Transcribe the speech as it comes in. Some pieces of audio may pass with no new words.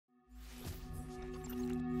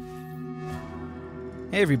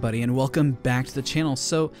Hey everybody, and welcome back to the channel.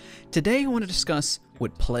 So today I want to discuss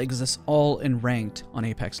what plagues us all in ranked on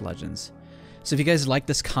Apex Legends. So if you guys like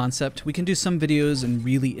this concept, we can do some videos and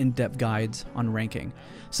really in-depth guides on ranking.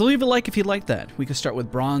 So leave a like if you like that. We could start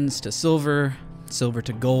with bronze to silver, silver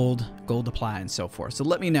to gold, gold to plat, and so forth. So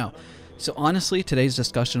let me know. So honestly, today's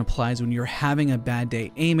discussion applies when you're having a bad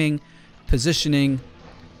day aiming, positioning,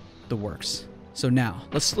 the works. So now,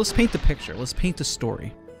 let's paint the picture. Let's paint the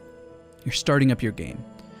story. You're starting up your game.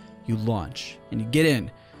 You launch, and you get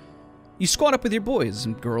in. You squad up with your boys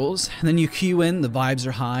and girls, and then you queue in, the vibes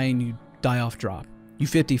are high, and you die off drop. You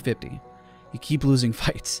 50-50. You keep losing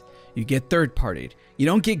fights. You get third-partied. You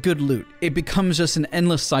don't get good loot. It becomes just an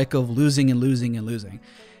endless cycle of losing and losing and losing.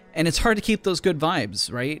 And it's hard to keep those good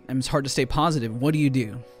vibes, right? And it's hard to stay positive. What do you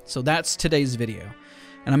do? So that's today's video.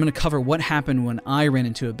 And I'm going to cover what happened when I ran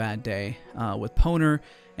into a bad day with Poner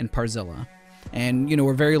and Parzilla. And, you know,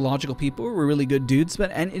 we're very logical people. We're really good dudes,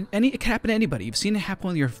 but it can happen to anybody. You've seen it happen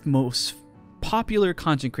with your most popular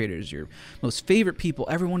content creators, your most favorite people.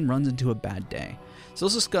 Everyone runs into a bad day. So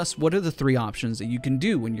let's discuss what are the three options that you can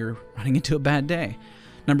do when you're running into a bad day.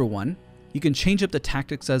 Number one, you can change up the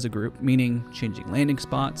tactics as a group, meaning changing landing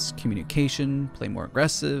spots, communication, play more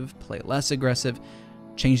aggressive, play less aggressive,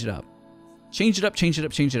 change it up. Change it up, change it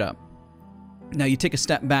up, change it up. Now you take a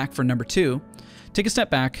step back for number two. Take a step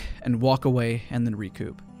back and walk away and then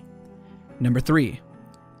recoup. Number three,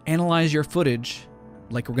 analyze your footage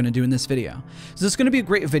like we're going to do in this video. So this is going to be a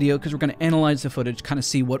great video because we're going to analyze the footage, kind of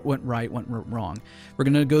see what went right, what went wrong. We're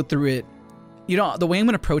going to go through it. You know, the way I'm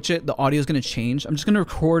going to approach it, the audio is going to change. I'm just going to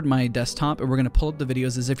record my desktop and we're going to pull up the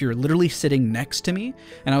videos as if you're literally sitting next to me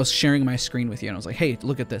and I was sharing my screen with you and I was like, hey,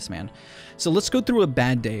 look at this, man. So let's go through a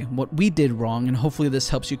bad day, what we did wrong, and hopefully this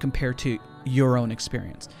helps you compare to your own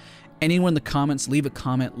experience. Anyone in the comments, leave a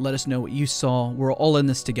comment, let us know what you saw. We're all in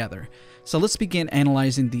this together. So let's begin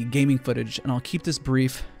analyzing the gaming footage, and I'll keep this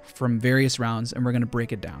brief from various rounds, and we're going to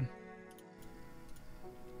break it down.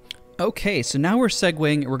 Okay, so now we're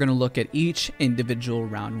segueing, and we're going to look at each individual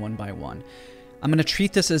round one by one. I'm going to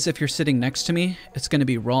treat this as if you're sitting next to me. It's going to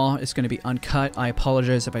be raw. It's going to be uncut. I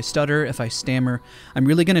apologize if I stutter, if I stammer. I'm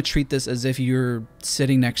really going to treat this as if you're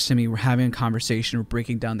sitting next to me. We're having a conversation. We're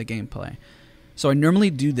breaking down the gameplay. So I normally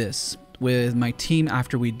do this with my team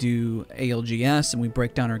after we do ALGS and we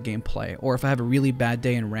break down our gameplay, or if I have a really bad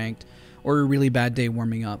day in ranked or a really bad day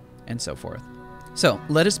warming up and so forth. So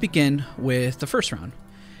let us begin with the first round.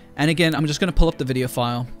 And again, I'm just going to pull up the video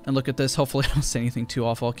file and look at this. Hopefully I don't say anything too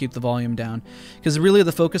awful. I'll keep the volume down because really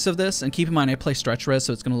the focus of this, and keep in mind I play stretch res,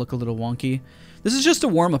 so it's going to look a little wonky. This is just a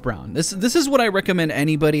warm-up round. This is what I recommend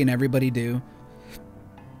anybody and everybody do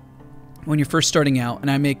when you're first starting out,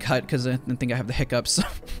 and I may cut because I think I have the hiccups, so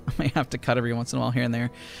I may have to cut every once in a while here and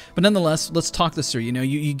there. But nonetheless, let's talk this through. You know,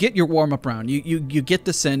 you get your warm-up round. You get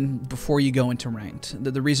this in before you go into ranked.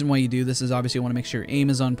 The reason why you do this is obviously you want to make sure your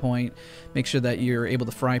aim is on point, make sure that you're able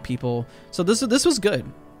to fry people. So this was good.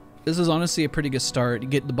 This is honestly a pretty good start. You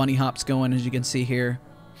get the bunny hops going, as you can see here.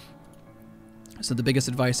 So the biggest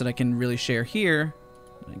advice that I can really share here,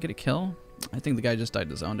 did I get a kill? I think the guy just died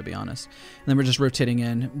to zone, to be honest. And then we're just rotating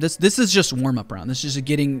in. This is just warm-up round. This is just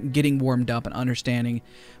getting warmed up and understanding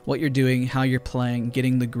what you're doing, how you're playing,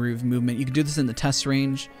 getting the groove movement. You can do this in the test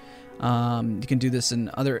range. You can do this in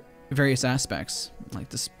other various aspects. Like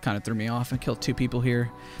this kind of threw me off. I killed two people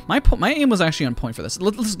here. My aim was actually on point for this.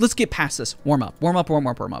 Let's get past this. Warm up.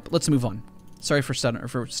 Let's move on. Sorry for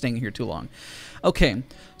staying here too long. Okay,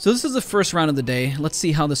 so this is the first round of the day. Let's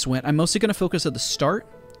see how this went. I'm mostly going to focus at the start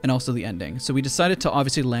and also the ending. So we decided to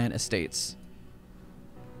obviously land estates.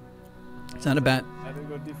 It's not a bad. I didn't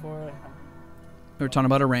go D4. We're talking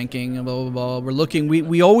about a ranking, blah, blah, blah. We're looking,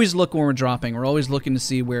 we always look when we're dropping. We're always looking to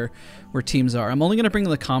see where teams are. I'm only going to bring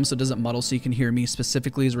the comms so it doesn't muddle, so you can hear me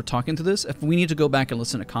specifically as we're talking to this. If we need to go back and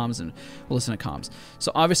listen to comms, and we'll listen to comms.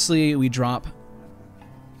 So obviously we drop.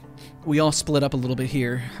 We all split up a little bit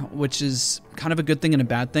here, which is kind of a good thing and a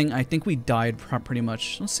bad thing. I think we died pretty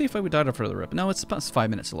much. Let's see if we died after the rip. No, it's about 5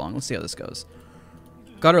 minutes long. Let's see how this goes.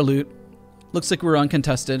 Got our loot. Looks like we're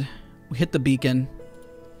uncontested. We hit the beacon.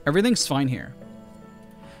 Everything's fine here.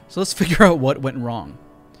 So let's figure out what went wrong.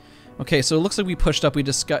 Okay, so it looks like we pushed up. We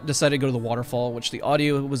just decided to go to the waterfall, which the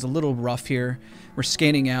audio was a little rough here. We're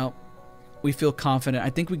scanning out. We feel confident. I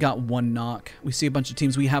think we got one knock. We see a bunch of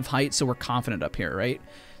teams. We have height, so we're confident up here, right?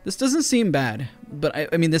 This doesn't seem bad, but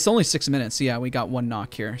I mean, this is only 6 minutes. Yeah, we got one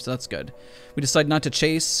knock here, so that's good. We decided not to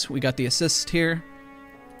chase. We got the assist here.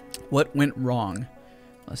 What went wrong?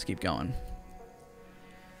 Let's keep going.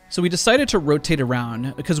 So we decided to rotate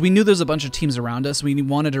around because we knew there's a bunch of teams around us. We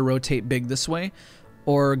wanted to rotate big this way.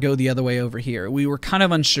 or go the other way over here. We were kind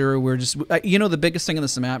of unsure. We're just, you know, the biggest thing on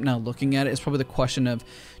this map now looking at it is probably the question of,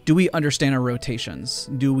 do we understand our rotations?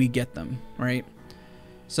 Do we get them, right?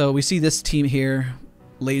 So we see this team here,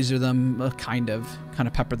 laser them, kind of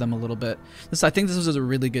pepper them a little bit. I think this was a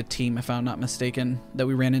really good team, if I'm not mistaken, that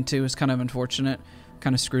we ran into. It's kind of unfortunate.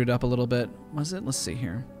 Kind of screwed up a little bit. Was it? Let's see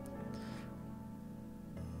here.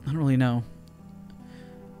 I don't really know.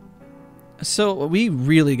 So we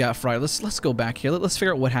really got fried. Let's go back here. Let's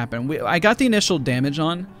figure out what happened. I got the initial damage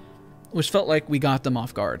on, which felt like we got them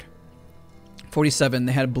off guard. 47,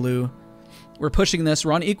 they had blue. We're pushing this.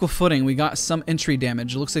 We're on equal footing. We got some entry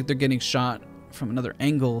damage. It looks like they're getting shot from another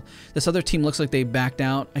angle. This other team looks like they backed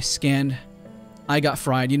out. I scanned. I got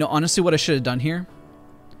fried. You know, honestly, what I should have done here,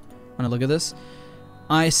 when I look at this,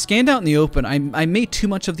 I scanned out in the open. I made too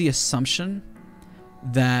much of the assumption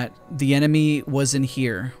that the enemy was in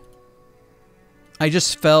here. I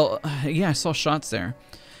just felt, yeah, I saw shots there.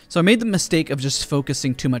 So I made the mistake of just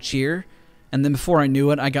focusing too much here. And then before I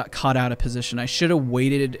knew it, I got caught out of position. I should have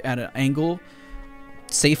waited at an angle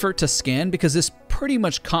safer to scan, because this pretty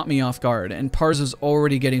much caught me off guard. And Pars was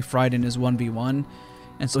already getting fried in his 1v1.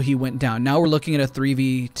 And so he went down. Now we're looking at a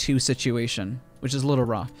 3v2 situation, which is a little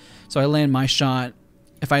rough. So I land my shot.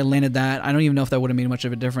 If I landed that, I don't even know if that would have made much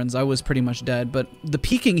of a difference. I was pretty much dead. But the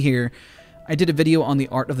peeking here, I did a video on the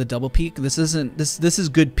art of the double peek. This is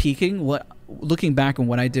good peeking. Looking back on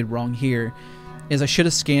what I did wrong here is I should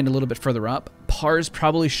have scanned a little bit further up. Pars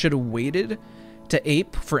probably should have waited to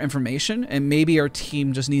ape for information, and maybe our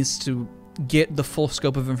team just needs to get the full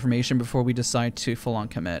scope of information before we decide to full-on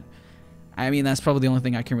commit. I mean, that's probably the only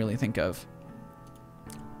thing I can really think of.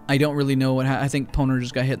 I don't really know what I think Poner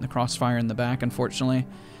just got hit in the crossfire in the back, unfortunately.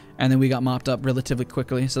 And then we got mopped up relatively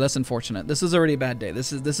quickly, so that's unfortunate. This is already a bad day.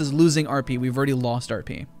 This is losing RP. We've already lost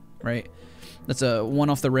RP, right? That's a 1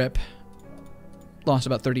 off the rip. Lost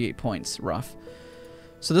about 38 points. Rough.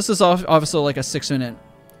 So this is obviously like a 6-minute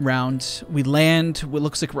round. We land. It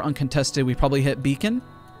looks like we're uncontested. We probably hit beacon,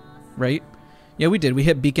 right? Yeah, we did. We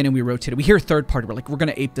hit beacon and we rotated. We hear third party. We're like, we're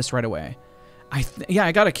gonna ape this right away. Yeah,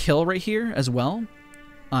 I got a kill right here as well.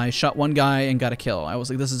 I shot one guy and got a kill. I was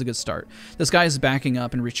like, this is a good start. This guy is backing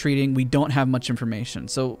up and retreating. We don't have much information.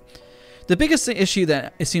 So the biggest issue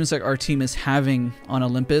that it seems like our team is having on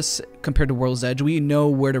Olympus compared to World's Edge, we know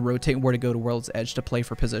where to rotate and where to go to World's Edge to play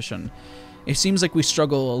for position. It seems like we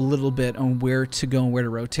struggle a little bit on where to go and where to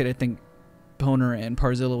rotate. I think Poner and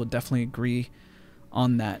Parzilla would definitely agree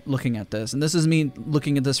on that, looking at this. And this is me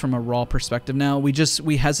looking at this from a raw perspective now.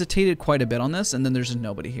 We hesitated quite a bit on this, and then there's just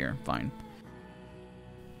nobody here. Fine.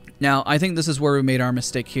 Now, I think this is where we made our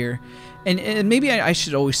mistake here. And maybe I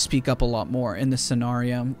should always speak up a lot more in this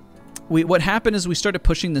scenario. What happened is we started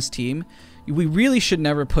pushing this team. We really should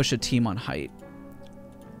never push a team on height.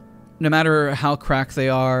 No matter how cracked they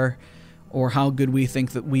are or how good we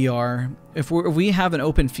think that we are. If we have an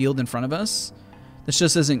open field in front of us, this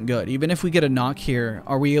just isn't good. Even if we get a knock here,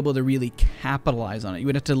 are we able to really capitalize on it? You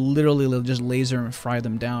would have to literally just laser and fry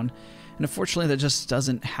them down. And unfortunately, that just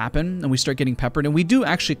doesn't happen, and we start getting peppered. And we do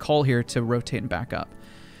actually call here to rotate and back up,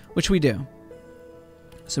 which we do.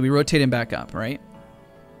 So we rotate and back up, right?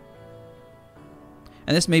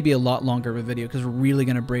 And this may be a lot longer of a video because we're really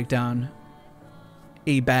going to break down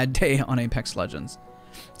a bad day on Apex Legends.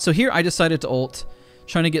 So here I decided to ult,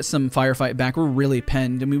 trying to get some firefight back. We're really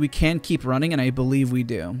pinned. I mean, we can keep running, and I believe we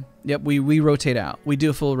do. Yep, we rotate out. We do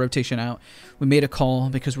a full rotation out. We made a call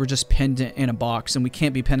because we're just pinned in a box, and we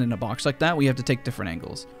can't be pinned in a box like that. We have to take different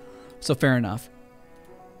angles. So fair enough.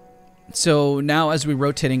 So now as we're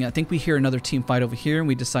rotating, I think we hear another team fight over here, and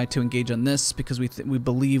we decide to engage on this because we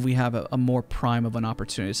believe we have a more prime of an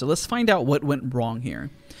opportunity. So let's find out what went wrong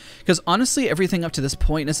here. Because honestly, everything up to this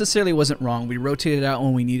point necessarily wasn't wrong. We rotated out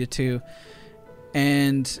when we needed to.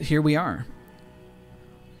 And here we are.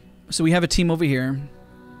 So we have a team over here.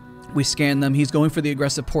 We scan them. He's going for the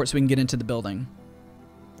aggressive port so we can get into the building.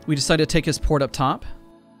 We decided to take his port up top.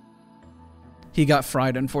 He got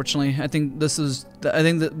fried, unfortunately. I think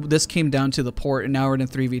that this came down to the port, and now we're in a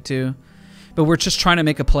 3v2. But we're just trying to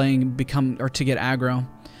make a play and to get aggro.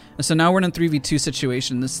 And so now we're in a 3v2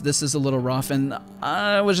 situation. This is a little rough, and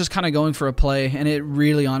I was just kind of going for a play, and it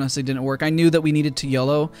really honestly didn't work. I knew that we needed to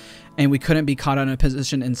YOLO, and we couldn't be caught on a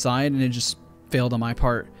position inside, and it just failed on my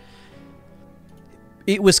part.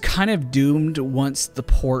 It was kind of doomed once the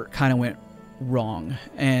port kind of went wrong.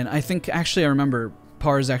 And I think, actually, I remember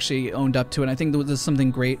Pars actually owned up to it. I think there's something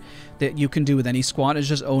great that you can do with any squad is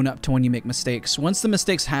just own up to when you make mistakes. Once the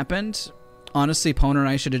mistakes happened, honestly, Poner and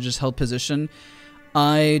I should have just held position.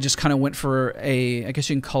 I just kind of went for I guess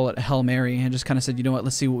you can call it a Hail Mary, and just kind of said, you know what,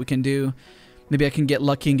 let's see what we can do. Maybe I can get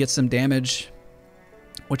lucky and get some damage.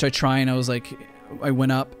 which I try, and I was like, I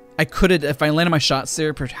went up. I could have, if I landed my shots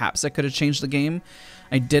there, perhaps I could have changed the game.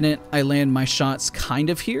 I didn't. I land my shots kind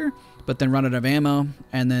of here, but then run out of ammo,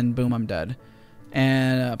 and then boom, I'm dead.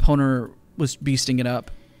 And opponent was beasting it up,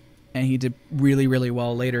 and he did really, really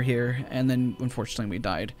well later here, and then unfortunately we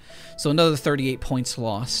died. So another 38 points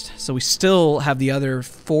lost. So we still have the other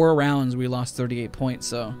 4 rounds we lost 38 points.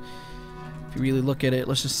 So if you really look at it,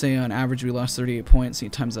 let's just say on average we lost 38 points, and you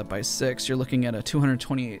times that by 6, you're looking at a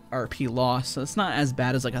 228 RP loss. So it's not as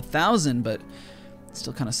bad as like 1,000, but it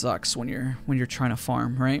still kind of sucks when you're trying to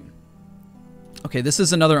farm, right? Okay, this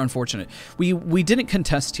is another unfortunate. We didn't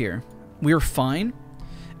contest here. We were fine.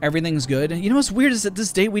 Everything's good. You know what's weird is that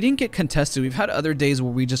this day we didn't get contested. We've had other days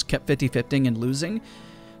where we just kept 50-50ing and losing.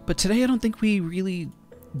 But today I don't think we really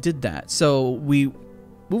did that. So we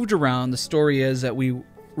moved around. The story is that we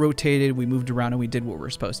rotated, we moved around, and we did what we were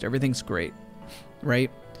supposed to. Everything's great, right?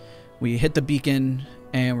 We hit the beacon,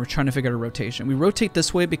 and we're trying to figure out a rotation. We rotate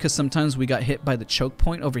this way because sometimes we got hit by the choke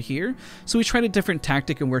point over here. So we tried a different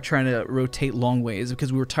tactic, and we're trying to rotate long ways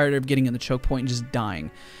because we were tired of getting in the choke point and just dying.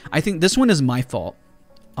 I think this one is my fault.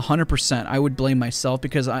 100%. I would blame myself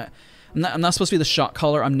because I'm not supposed to be the shot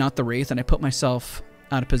caller. I'm not the Wraith, and I put myself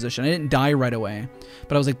out of position. I didn't die right away,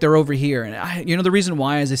 but I was like, they're over here. And you know, the reason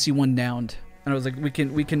why is I see one downed, and I was like, we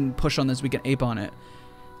can push on this. We can ape on it.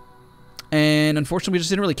 And unfortunately, we just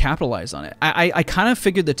didn't really capitalize on it. I kind of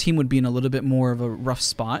figured the team would be in a little bit more of a rough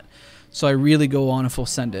spot, so I really go on a full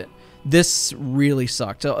send it. This really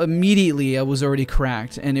sucked. Immediately, I was already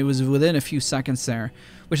cracked, and it was within a few seconds there,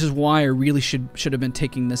 which is why I really should have been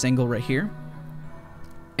taking this angle right here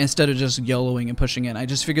instead of just YOLOing and pushing in. I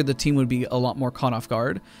just figured the team would be a lot more caught off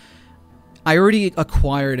guard. I already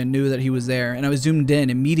acquired and knew that he was there, and I was zoomed in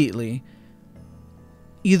immediately.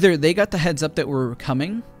 Either they got the heads up that we were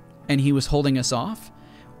coming, and he was holding us off,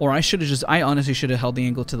 or I honestly should have held the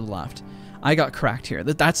angle to the left. I got cracked here.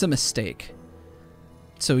 That's a mistake.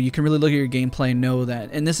 So you can really look at your gameplay and know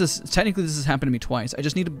that. And this has happened to me twice. I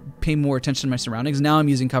just need to pay more attention to my surroundings. Now I'm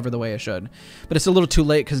using cover the way I should. But it's a little too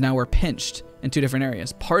late because now we're pinched in 2 different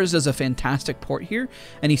areas. Pars does a fantastic port here,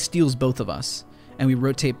 and he steals both of us. And we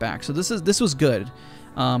rotate back. So this was good.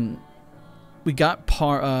 We got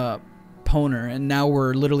Poner, and now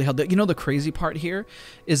we're literally held. You know, the crazy part here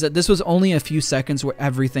is that this was only a few seconds where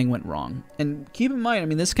everything went wrong. And keep in mind, I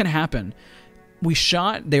mean, this can happen. We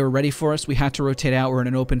shot, they were ready for us, we had to rotate out, we're in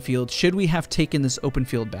an open field. Should we have taken this open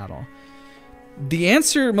field battle? The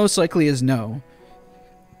answer most likely is no.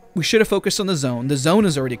 We should have focused on the zone. The zone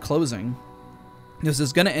is already closing. This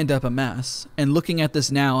is going to end up a mess. And looking at this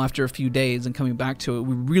now after a few days and coming back to it,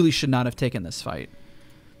 we really should not have taken this fight.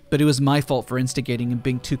 But it was my fault for instigating and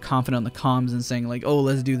being too confident on the comms and saying like, oh,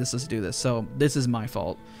 let's do this, let's do this. So this is my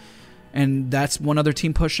fault. And that's one other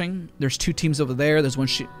team pushing. There's 2 teams over there. There's one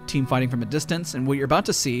team fighting from a distance. And what you're about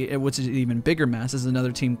to see, which is an even bigger mess, is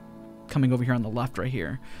another team coming over here on the left right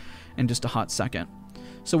here in just a hot second.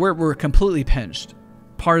 So we're completely pinched.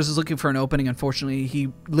 Pars is looking for an opening. Unfortunately,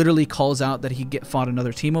 he literally calls out that he fought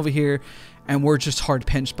another team over here, and we're just hard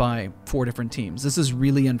pinched by 4 different teams. This is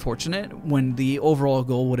really unfortunate when the overall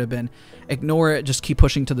goal would have been ignore it, just keep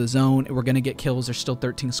pushing to the zone. We're going to get kills. There's still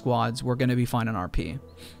 13 squads. We're going to be fine on RP.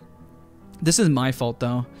 This is my fault,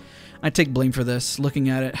 though. I take blame for this. Looking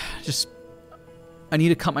at it, I need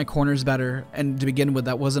to cut my corners better. And to begin with,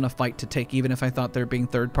 that wasn't a fight to take, even if I thought they're being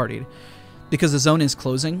third-partied. Because the zone is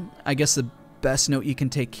closing. I guess the best note you can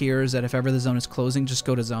take here is that if ever the zone is closing, just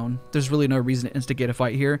go to zone. There's really no reason to instigate a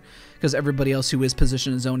fight here, because everybody else who is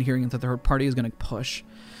positioned in zone hearing the third party is going to push.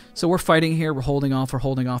 So we're fighting here. We're holding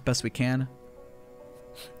off best we can.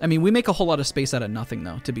 I mean, we make a whole lot of space out of nothing,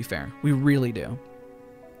 though, to be fair. We really do.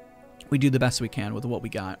 We do the best we can with what we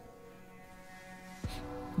got.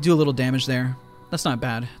 Do a little damage there. That's not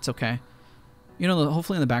bad. It's okay. You know,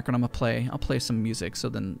 hopefully in the background I'll play some music, so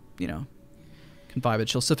then, you know, can vibe it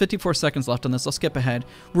chill. So 54 seconds left on this. I'll skip ahead.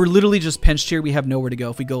 We're literally just pinched here. We have nowhere to go.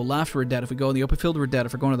 If we go left, we're dead. If we go in the open field, we're dead.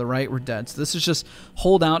 If we're going to the right, we're dead. So this is just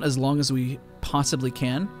hold out as long as we possibly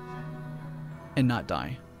can and not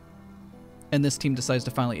die. And this team decides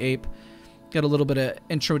to finally ape. Got a little bit of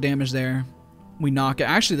intro damage there. We knock it.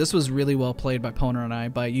 Actually, this was really well played by Poner and I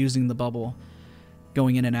by using the bubble,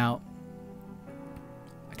 going in and out.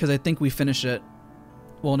 Because I think we finish it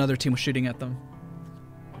while another team was shooting at them.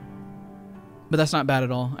 But that's not bad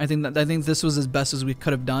at all. I think this was as best as we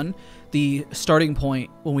could have done. The starting point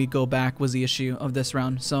when we go back was the issue of this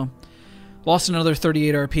round. So lost another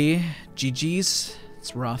 38 RP. GG's.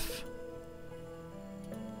 It's rough.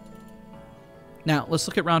 Now let's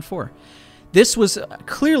look at round 4. This was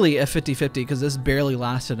clearly a 50-50 because this barely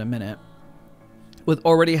lasted a minute. With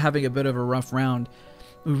already having a bit of a rough round,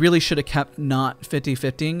 We really should have kept not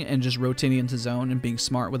 50-50ing and just rotating into zone and being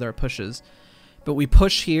smart with our pushes. But we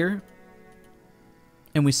push here,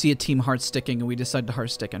 and we see a team hard sticking, and we decide to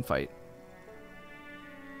hard stick and fight.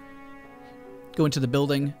 Go into the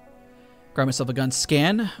building, grab myself a gun,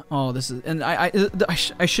 scan. Oh, this is, and I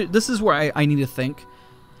should. This is where I need to think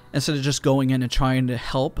instead of just going in and trying to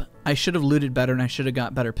help. I should have looted better, and I should have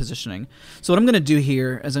got better positioning. So what I'm gonna do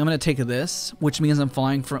here is I'm gonna take this, which means I'm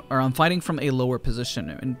fighting from a lower position,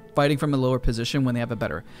 and fighting from a lower position when they have a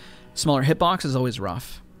better, smaller hitbox is always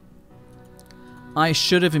rough. I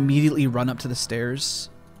should have immediately run up to the stairs.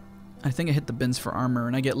 I think I hit the bins for armor,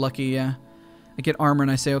 and I get lucky. Yeah, I get armor,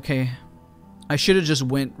 and I say okay. I should have just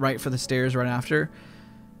went right for the stairs right after.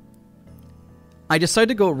 I decided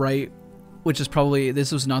to go right, which is probably,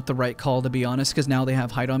 this was not the right call to be honest, because now they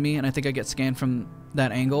have height on me, and I think I get scanned from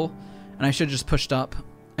that angle, and I should have just pushed up.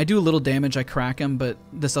 I do a little damage, I crack him, but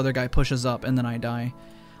this other guy pushes up, and then I die.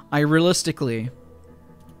 I realistically,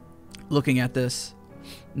 looking at this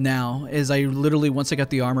now, is I literally, once I got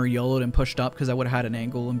the armor, YOLO'd and pushed up because I would have had an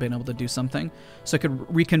angle and been able to do something. So I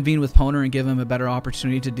could reconvene with Poner and give him a better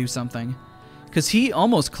opportunity to do something. Because he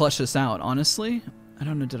almost clutched this out, honestly. I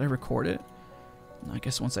don't know, did I record it? I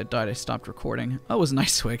guess once I died, I stopped recording. Oh, it was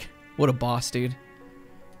Nicewig. What a boss, dude.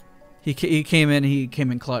 He came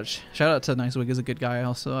in clutch. Shout out to Nicewig, he's a good guy.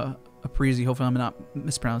 Also, a Parisi, hopefully I'm not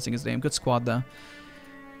mispronouncing his name. Good squad, though.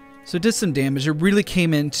 So it did some damage. It really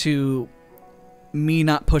came into me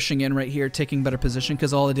not pushing in right here, taking better position,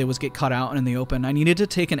 because all I did was get caught out in the open. I needed to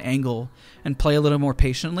take an angle and play a little more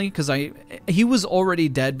patiently, because he was already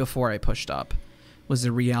dead before I pushed up, was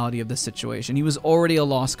the reality of the situation. He was already a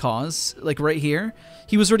lost cause. Like right here,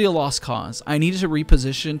 he was already a lost cause. I needed to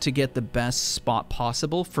reposition to get the best spot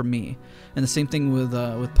possible for me. And the same thing with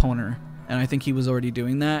Poner. And I think he was already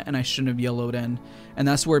doing that, and I shouldn't have YOLO'd in. And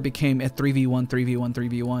that's where it became a 3v1, 3v1,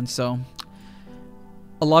 3v1. So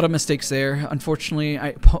a lot of mistakes there. Unfortunately,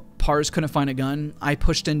 Pars couldn't find a gun. I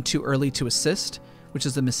pushed in too early to assist, which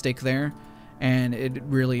is a mistake there, and it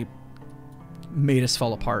really made us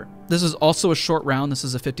fall apart. This is also a short round. This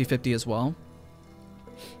is a 50-50 as well.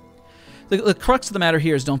 The crux of the matter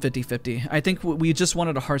here is don't 50-50. I think we just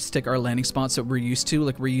wanted to hard stick our landing spots that we're used to.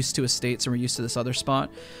 Like, we're used to estates and we're used to this other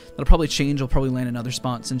spot. That'll probably change. We'll probably land in other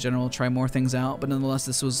spots in general, try more things out. But nonetheless,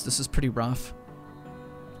 this is pretty rough.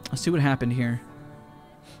 Let's see what happened here.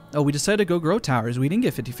 Oh, we decided to go grow towers. We didn't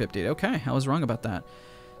get 50-50. Okay, I was wrong about that.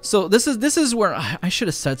 So this is where I should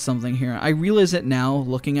have said something here. I realize it now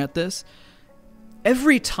looking at this.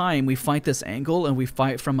 Every time we fight this angle and we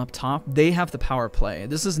fight from up top, they have the power play.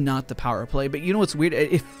 This is not the power play, but you know what's weird?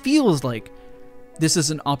 It feels like this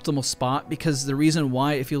is an optimal spot, because the reason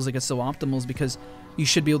why it feels like it's so optimal is because you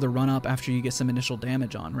should be able to run up after you get some initial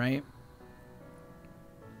damage on, right?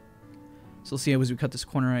 So let's see, as we cut this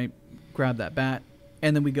corner, I grab that bat.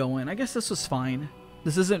 And then we go in. I guess this was fine.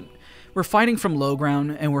 This isn't... We're fighting from low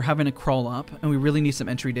ground, and we're having to crawl up, and we really need some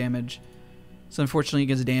entry damage. So unfortunately, he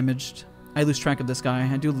gets damaged. I lose track of this guy.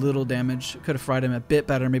 I do little damage. Could have fried him a bit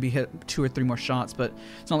better, maybe hit 2 or 3 more shots, but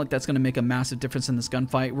it's not like that's going to make a massive difference in this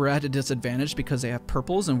gunfight. We're at a disadvantage because they have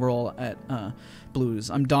purples, and we're all at blues.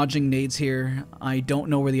 I'm dodging nades here. I don't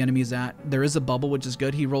know where the enemy's at. There is a bubble, which is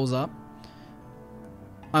good. He rolls up.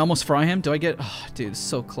 I almost fry him. Do I get... Oh, dude,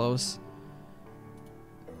 so close.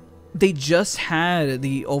 They just had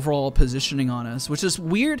the overall positioning on us, which is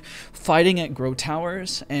weird fighting at grow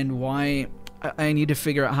towers, and why I need to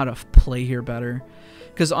figure out how to play here better.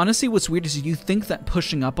 Because honestly, what's weird is you think that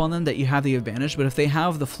pushing up on them that you have the advantage, but if they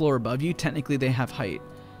have the floor above you, technically they have height.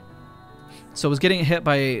 So I was getting hit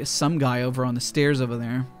by some guy over on the stairs over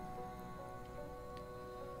there.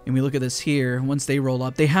 And we look at this here, once they roll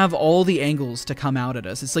up, they have all the angles to come out at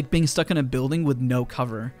us. It's like being stuck in a building with no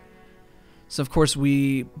cover. So of course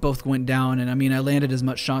we both went down, and I mean, I landed as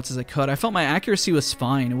much shots as I could. I felt my accuracy was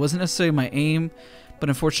fine. It wasn't necessarily my aim, but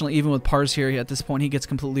unfortunately, even with Pars here, at this point, he gets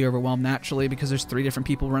completely overwhelmed naturally because there's 3 different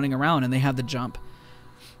people running around and they have the jump.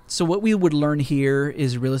 So what we would learn here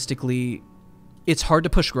is realistically, it's hard to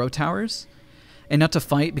push grow towers and not to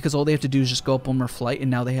fight, because all they have to do is just go up one more flight,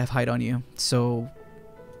 and now they have height on you. So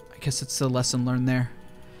I guess it's a lesson learned there.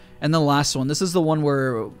 And the last one, this is the one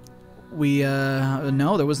where we,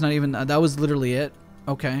 no, there was not even, that was literally it.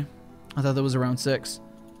 Okay. I thought that was around 6.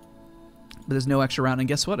 But there's no extra round. And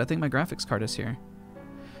guess what? I think my graphics card is here.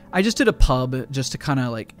 I just did a pub just to kind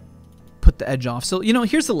of like put the edge off. So, you know,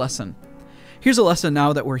 here's the lesson. Here's a lesson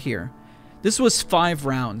now that we're here. This was 5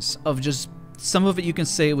 rounds of just, some of it you can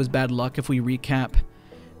say was bad luck if we recap.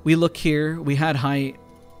 We look here, we had height.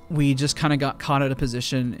 We just kind of got caught out of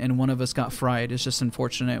position, and one of us got fried. It's just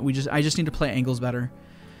unfortunate. I just need to play angles better.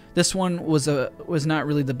 This one was not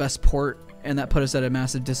really the best port, and that put us at a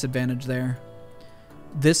massive disadvantage there.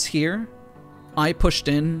 This here, I pushed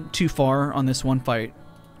in too far on this one fight,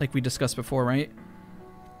 like we discussed before, right?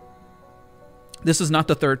 This is not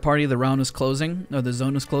the third party. The round was closing, or the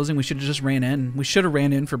zone was closing. We should have just ran in. We should have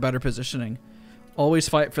ran in for better positioning. Always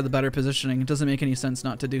fight for the better positioning. It doesn't make any sense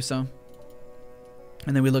not to do so.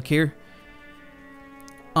 And then we look here.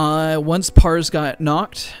 Once Pars got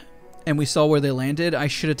knocked and we saw where they landed, I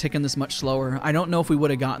should have taken this much slower. I don't know if we would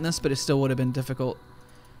have gotten this, but it still would have been difficult.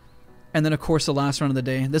 And then, of course, the last run of the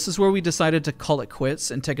day. This is where we decided to call it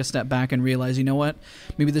quits and take a step back and realize, you know what?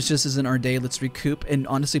 Maybe this just isn't our day. Let's recoup. And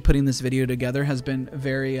honestly, putting this video together has been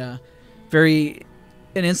very an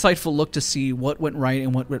insightful look to see what went right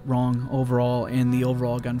and what went wrong overall in the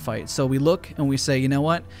overall gunfight. So we look and we say, you know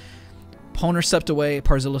what? Poner stepped away,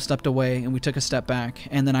 Parzilla stepped away, and we took a step back.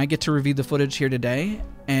 And then I get to review the footage here today,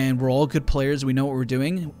 and we're all good players. We know what we're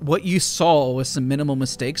doing. What you saw was some minimal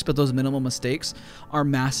mistakes, but those minimal mistakes are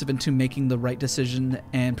massive into making the right decision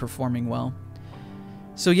and performing well.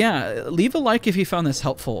 So yeah, leave a like if you found this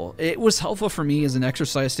helpful. It was helpful for me as an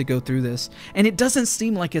exercise to go through this. And it doesn't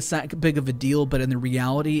seem like it's that big of a deal, but in the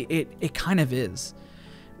reality, it kind of is.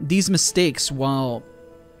 These mistakes, while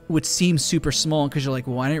would seem super small because you're like,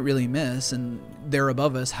 well, I didn't really miss and they're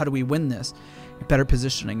above us. How do we win this? Better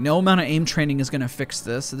positioning. No amount of aim training is going to fix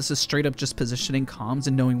this. This is straight up just positioning, comms,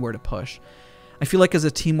 and knowing where to push. I feel like as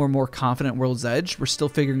a team, we're more confident World's Edge. We're still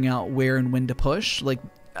figuring out where and when to push. Like,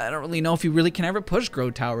 I don't really know if you really can ever push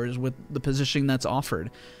grow towers with the positioning that's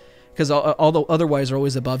offered, because although otherwise they're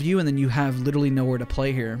always above you, and then you have literally nowhere to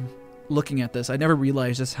play here. Looking at this, I never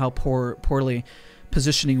realized just how poorly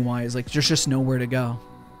positioning wise, like there's just nowhere to go,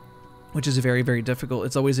 which is very, very difficult.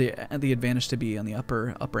 It's always the advantage to be on the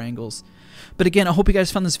upper angles. But again, I hope you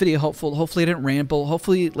guys found this video helpful. Hopefully I didn't ramble.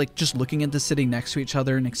 Hopefully, like, just looking at this sitting next to each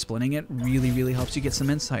other and explaining it really, really helps you get some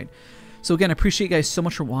insight. So again, I appreciate you guys so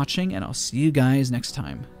much for watching, and I'll see you guys next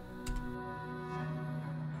time.